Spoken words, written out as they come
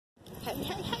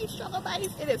Chicago base.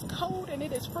 It is cold and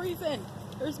it is freezing.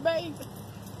 Here's babe.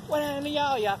 What happened to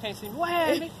y'all? Y'all can't see me. What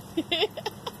happened?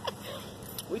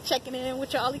 We checking in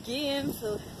with y'all again.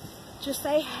 So just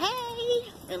say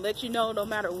hey and let you know no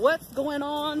matter what's going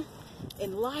on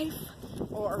in life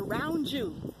or around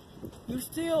you, you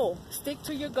still stick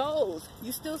to your goals.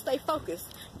 You still stay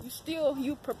focused.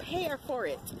 You prepare for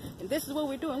it. And this is what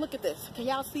we're doing. Look at this. Can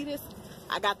y'all see this?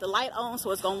 I got the light on,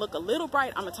 so it's gonna look a little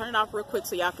bright. I'm gonna turn it off real quick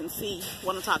so y'all can see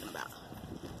what I'm talking about.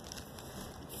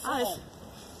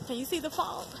 Can you see the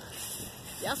fog?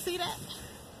 Y'all see that?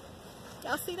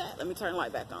 Y'all see that? Let me turn the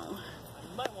light back on.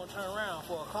 You might want to turn around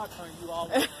for a car turn you all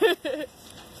over.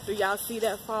 Do y'all see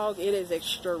that fog? It is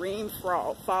extreme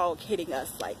fog hitting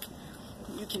us. Like,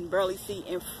 you can barely see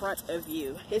in front of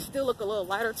you. It still look a little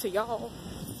lighter to y'all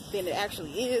than it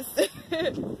actually is.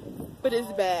 But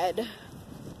it's bad.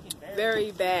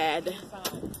 Very bad.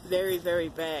 Very, very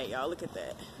bad, y'all. Look at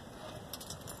that.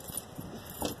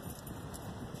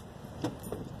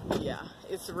 Yeah,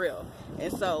 it's real.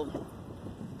 And so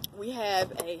we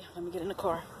have a, let me get in the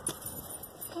car.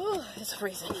 Oh, it's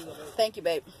freezing. Thank you,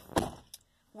 babe.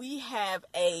 We have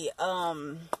a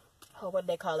what do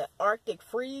they call it, Arctic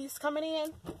freeze coming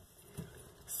in.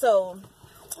 So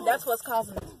that's what's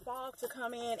causing the fog to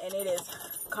come in, and it is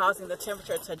causing the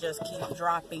temperature to just keep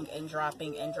dropping and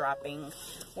dropping and dropping.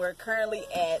 We're currently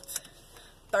at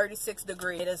 36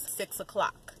 degrees. It is 6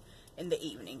 o'clock in the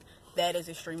evening. That is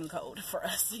extremely cold for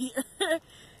us here.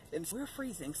 And we're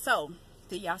freezing. So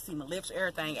did y'all see my lips,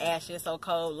 everything ashy? It's so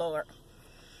cold, Lord.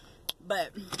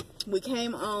 But we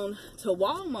came on to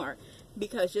Walmart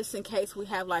because just in case we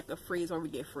have like a freeze or we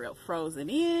get frozen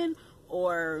in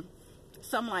or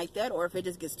something like that, or if it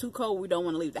just gets too cold, we don't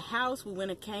want to leave the house. We went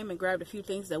and came and grabbed a few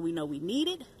things that we know we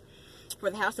needed for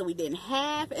the house that we didn't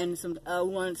have, and some we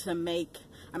wanted to make.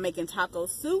 I'm making taco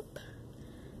soup,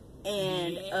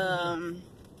 and I'm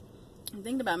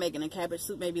thinking about making a cabbage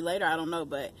soup maybe later. I don't know,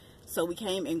 but so we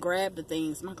came and grabbed the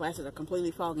things. My glasses are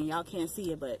completely fogging. Y'all can't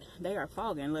see it, but they are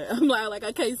fogging. I'm like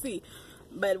I can't see.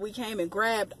 But we came and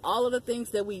grabbed all of the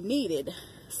things that we needed,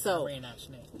 so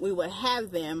we would have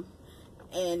them.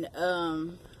 And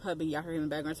hubby, y'all heard him in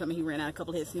the background, telling me he ran out a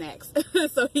couple of his snacks.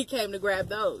 So he came to grab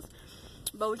those.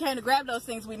 But we came to grab those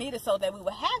things we needed so that we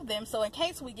would have them. So in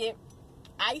case we get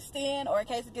iced in, or in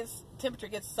case temperature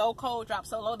gets so cold,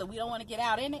 drops so low that we don't want to get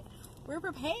out in it, we're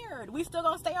prepared. We still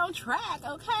gonna stay on track,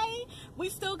 okay? We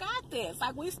still got this.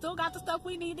 Like, we still got the stuff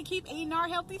we need to keep eating our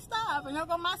healthy stuff. And here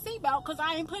go my seatbelt, because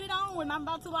I ain't put it on when I'm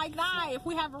about to like die. If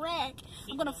we have a wreck,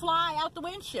 I'm gonna fly out the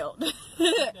windshield.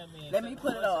 Let me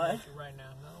put it on.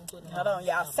 Hold on,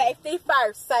 y'all. Safety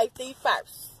first. Safety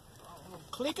first.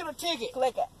 Click it or ticket.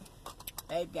 Click it.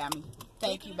 Babe got me.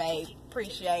 Thank you, babe.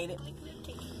 Appreciate it.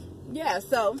 Yeah,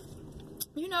 so,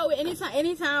 you know,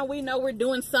 anytime we know we're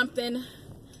doing something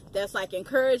that's like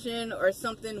encouraging or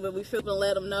something where we feel to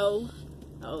let them know,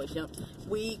 oh, it jumped,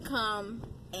 we come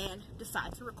and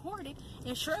decide to record it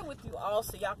and share it with you all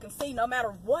so y'all can see no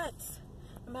matter what's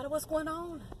going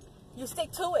on, you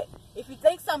stick to it. If you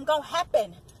think something gonna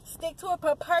happen, stick to it.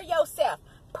 Prepare yourself.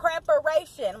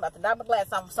 Preparation. I'm about to knock my glass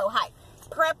off. I'm so hyped.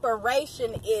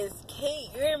 Preparation is key.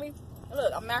 You hear me?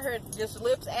 Look, I'm out here just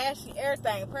lips ashy,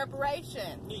 everything.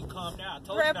 Preparation. You need to calm down. I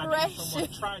told preparation. You not so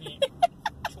much Trident.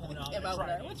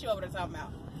 What you over there talking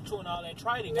about? You chewing all that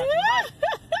Trident. Got you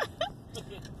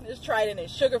right. This Trident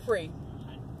is sugar free.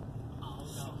 Oh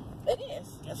no. It is.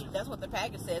 That's what the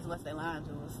package says unless they lying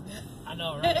to us. I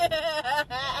know, right?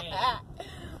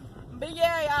 But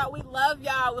yeah, y'all, we love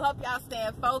y'all. We hope y'all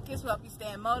staying focused. We hope you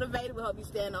staying motivated. We hope you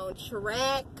staying on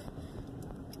track.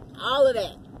 All of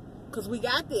that. Because we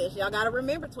got this. Y'all got to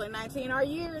remember, 2019 our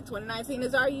year. 2019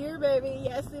 is our year, baby.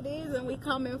 Yes, it is. And we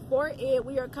coming for it.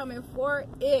 We are coming for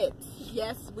it.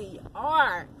 Yes, we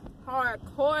are.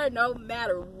 Hardcore, no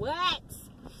matter what.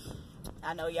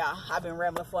 I know, y'all. I've been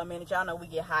rambling for a minute. Y'all know we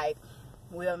get hyped.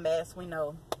 We're a mess. We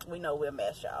know we're a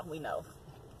mess, y'all. We know.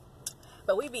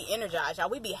 But we be energized, y'all.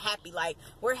 We be happy. Like,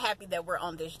 we're happy that we're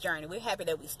on this journey. We're happy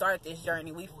that we started this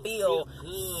journey. We feel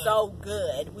so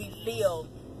good. We feel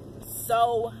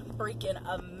so freaking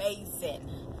amazing.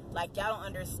 Like, y'all don't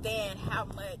understand how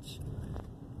much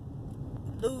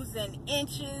losing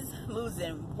inches,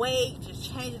 losing weight,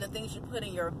 just changing the things you put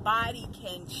in your body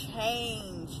can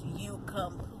change you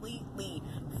completely,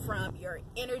 from your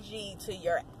energy to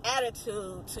your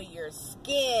attitude to your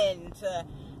skin to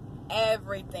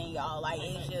everything, y'all. Like,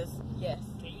 it's just, yes.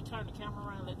 Can you turn the camera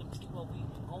around and let them see what we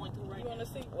going through right now? You want to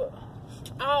see what?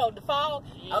 Oh, the fog?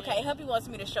 Yeah. Okay, hubby wants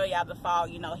me to show y'all the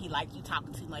fog. You know, he like, you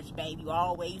talking too much, baby. You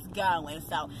always going.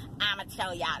 So, I'm going to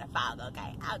show y'all the fog,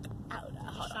 okay? Hold on.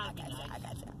 I got you.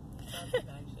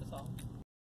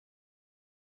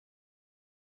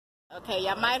 Okay,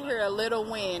 y'all might hear a little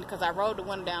wind because I rolled the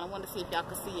window down. I want to see if y'all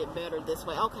can see it better this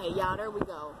way. Okay, y'all, there we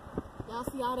go. Y'all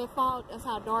see all that fog? That's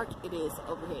how dark it is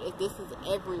over here. This is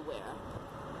everywhere.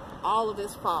 All of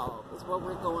this fog is what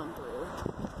we're going through.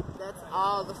 That's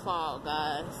all the fog,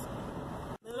 guys.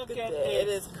 Look at this. It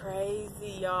is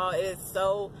crazy, y'all. It is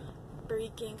so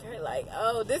freaking crazy. Like,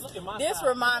 oh, this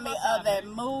remind me of that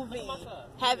movie.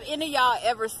 Have any of y'all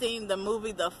ever seen the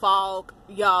movie The Fog?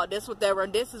 Y'all, this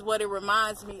is what it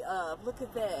reminds me of. Look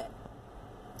at that.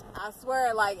 I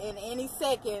swear, like, in any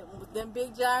second, them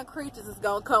big giant creatures is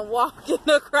gonna come walking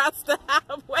across the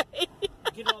highway.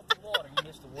 Get off the water. You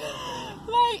missed the water.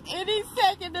 Like, any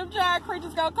second, them giant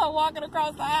creatures gonna come walking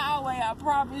across the highway. I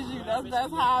promise you.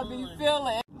 That's how I be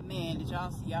feeling. Man, did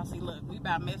y'all see? Look, we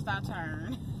about missed our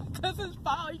turn. Because it's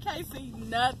fall. You can't see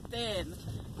nothing.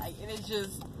 Like, it is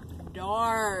just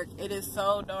dark. It is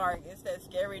so dark. It's that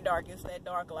scary dark. It's that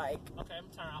dark, like... Okay, I'm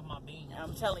turning off my beam.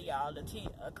 I'm telling y'all,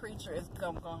 a creature is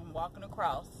going walking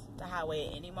across the highway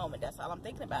at any moment. That's all I'm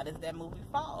thinking about is that movie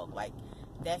Fog. Like,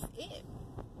 that's it.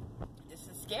 This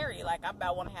is scary. Like, I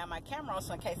about want to have my camera on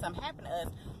so in case something happened to us.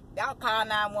 Y'all call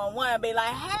 911 and be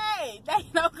like, hey, they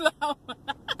no glow. Go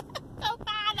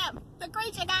find them. The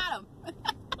creature got him.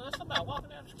 Well, somebody walking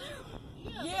down the street.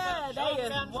 Yeah, they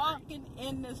is walking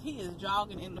in this. He is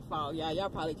jogging in the fog. Y'all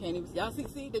probably can't even. Y'all see?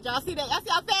 Did y'all see that? Y'all see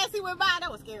how fast he went by?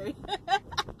 That was scary.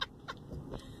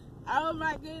 Oh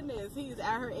my goodness, he's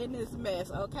out here in this mess.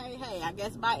 Okay, hey, I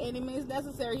guess by any means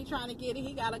necessary, he trying to get it.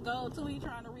 He got a goal too. He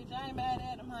trying to reach. I ain't mad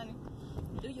at him, honey.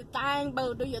 Do your thing,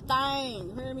 boo. Do your thing.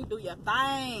 You hear me? Do your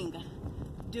thing.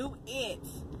 Do it.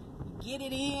 Get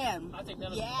it in. I think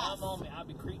that'll be one moment I'll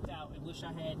be creeped out and wish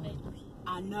I had neighbors.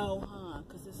 I know, huh?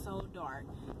 Because it's so dark.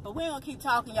 But we don't keep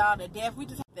talking y'all to death. We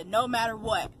just have to, no matter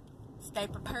what, stay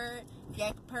prepared. If you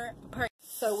ain't prepared, prepare.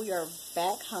 So we are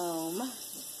back home.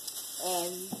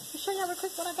 And I'll show y'all real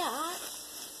quick what I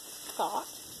got.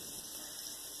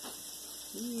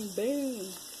 Boom.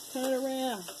 Turn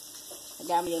around. I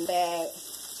got me a bag.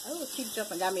 Oh, keep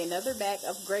jumping. Got me another bag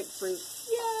of grapefruit.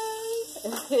 Yay!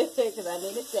 Because I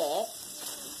needed that.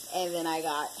 And then I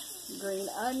got green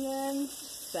onions.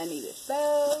 So I needed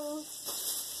those.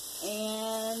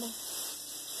 And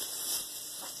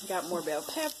got more bell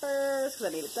peppers because I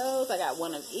needed those. I got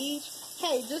one of each.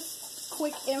 Hey, just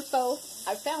quick info.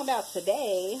 I found out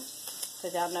today,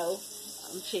 because y'all know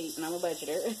I'm cheap and I'm a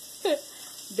budgeter,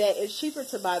 that it's cheaper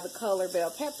to buy the color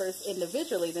bell peppers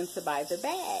individually than to buy the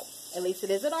bag. At least it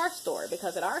is at our store.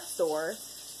 Because at our store,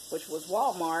 which was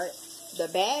Walmart, the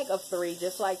bag of 3,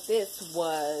 just like this,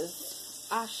 was...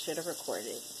 I should have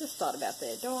recorded. Just thought about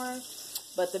that. Darn.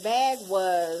 But the bag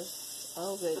was,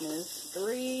 oh goodness,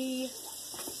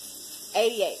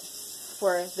 $3.88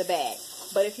 for the bag.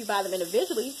 But if you buy them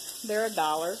individually, they're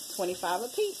 $1.25 a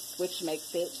piece, which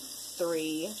makes it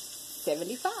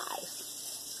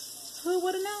 $3.75. Who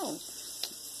would have known?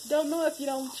 Don't know if you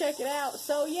don't check it out.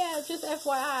 So yeah, just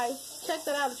FYI, check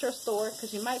that out at your store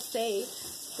because you might save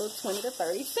for 20 to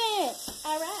 30 cents.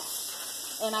 All right.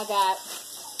 And I got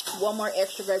one more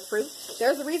extra grapefruit.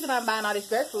 There's a reason I'm buying all these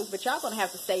grapefruits, but y'all gonna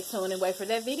have to stay tuned and wait for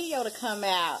that video to come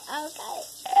out. Okay.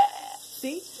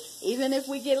 See? Even if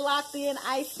we get locked in,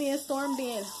 iced in, stormed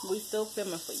in, we still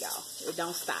filming for y'all. It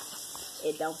don't stop.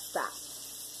 It don't stop.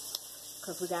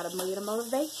 Because we gotta get a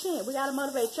motivation. We gotta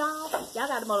motivate y'all. Y'all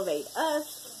gotta motivate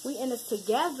us. We in this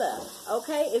together.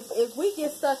 Okay? If we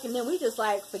get stuck and then we just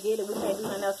like, forget it, we can't do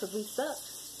nothing else because we stuck,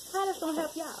 how that's gonna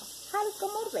help y'all? How that's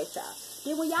gonna motivate y'all?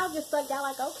 Then when y'all get stuck, y'all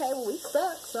like, okay, well, we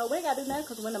stuck, so we ain't got to do nothing,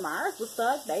 because when the Myers was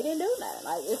stuck, they didn't do nothing.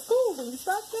 Like, it's cool. When you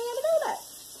stuck, you ain't got to do that.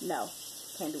 No,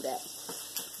 can't do that.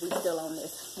 We still on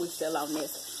this. We still on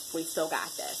this. We still got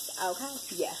this. Okay?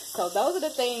 Yeah. So those are the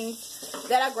things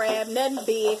that I grabbed. Nothing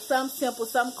big. Some simple,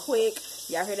 some quick.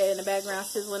 Y'all hear that in the background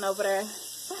sizzling over there?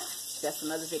 That's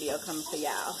another video coming for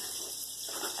y'all.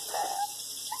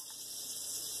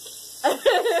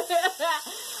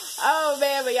 Oh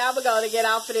man, but y'all, we're going to get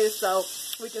off of this so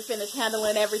we can finish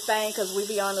handling everything because we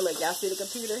be on the look. Y'all see the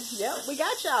computer? Yep, we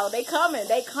got y'all. They coming.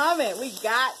 They coming. We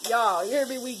got y'all. You hear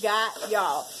me? We got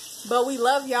y'all. But we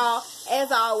love y'all.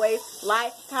 As always,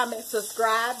 like, comment,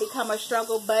 subscribe, become a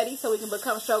struggle buddy so we can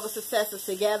become struggle successes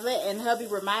together. And hubby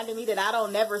reminded me that I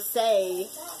don't never say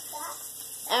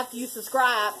after you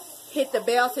subscribe, hit the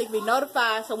bell so you can be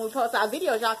notified. So when we post our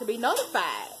videos, y'all can be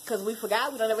notified. Because we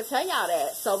forgot. We don't ever tell y'all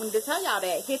that. So we need to tell y'all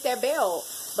that. Hit that bell.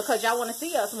 Because y'all want to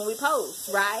see us when we post.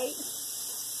 Right?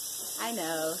 I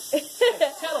know.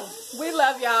 Tell them. We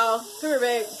love y'all.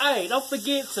 Hey, don't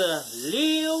forget to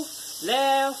live,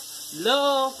 laugh,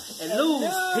 love, and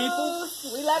lose, people.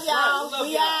 We love y'all. Right,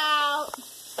 we out.